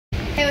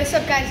Hey, what's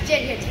up guys,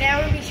 Jed here. Today I'm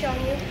going to be showing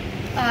you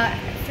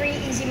 3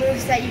 easy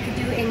moves that you can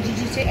do in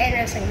Jiu-Jitsu and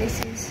wrestling. This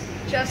is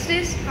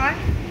Justice, hi.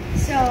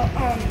 So,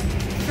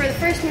 for the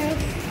first move,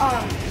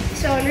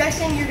 so in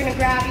wrestling you're going to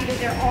grab either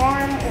their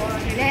arm or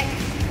their neck,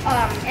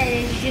 and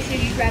in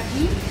Jiu-Jitsu you grab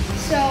feet.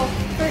 So,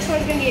 first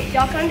one's going to be a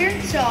duck under.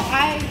 So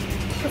I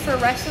prefer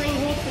wrestling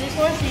hold for this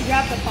one, so you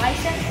grab the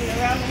bicep and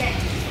around the neck.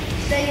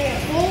 So then you're going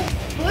to pull,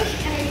 push,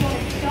 and then you're going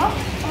to duck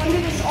under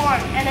this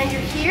arm, and then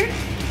you're here.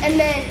 And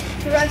then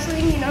for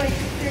wrestling, you know,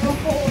 you're going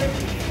forward.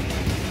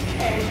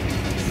 And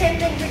same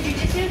thing for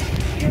Jiu-Jitsu,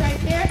 you're right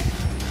there.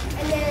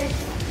 And then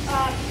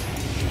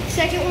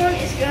second one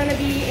is going to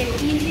be an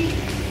easy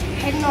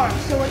head and arm.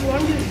 So what you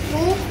want to do is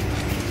pull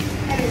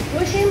and then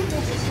push him,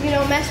 and just, you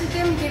know, mess with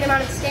him, get him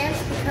out of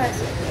stance, because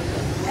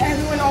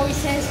everyone always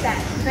says that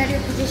the better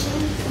position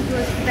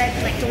equals the better,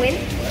 like the win.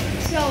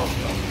 So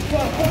you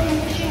want to pull him,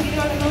 push him, get him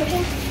out of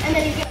motion, and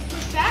then you're going to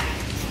push back.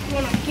 You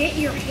want to get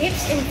your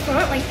hips in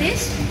front like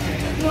this.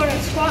 You want to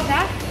squat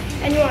back,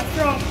 and you want to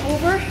throw him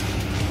over.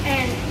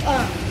 And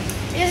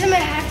it doesn't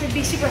have to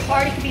be super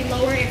hard. It could be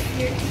lower if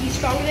he's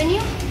stronger than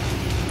you.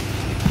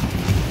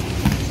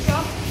 Just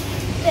drop.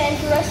 Then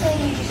for wrestling,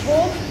 you just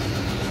hold.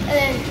 And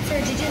then for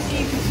Jiu-Jitsu,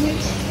 you can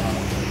switch.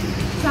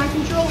 Side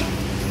control.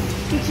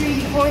 Get your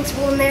easy points.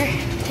 Hold them there.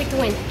 Take the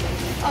win.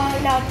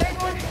 Now third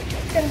one,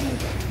 it's going to be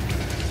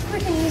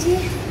quick and easy.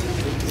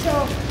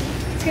 So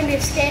it's going to be a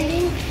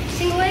standing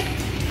single leg.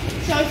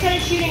 So instead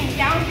of shooting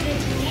down to the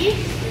knee,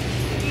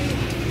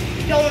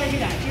 you don't want to do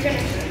that. You're going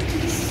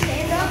to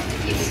stand up,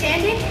 keep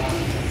standing,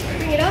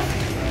 bring it up.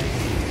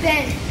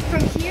 Then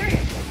from here,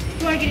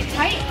 you want to get it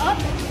tight up,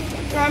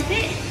 your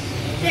armpit.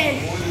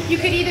 Then you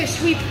could either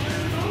sweep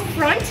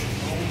front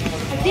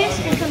like this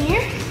and come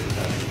here,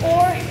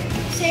 or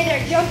say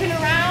they're jumping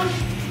around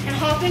and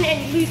hopping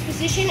and you lose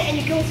position and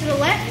you go to the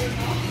left,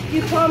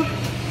 you come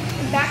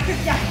back to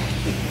down.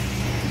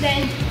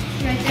 Then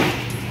you're right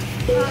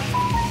there.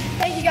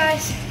 Thank you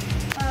guys.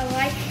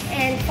 Like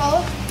and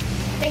follow.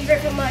 Thank you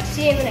very much.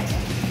 See you in the next one.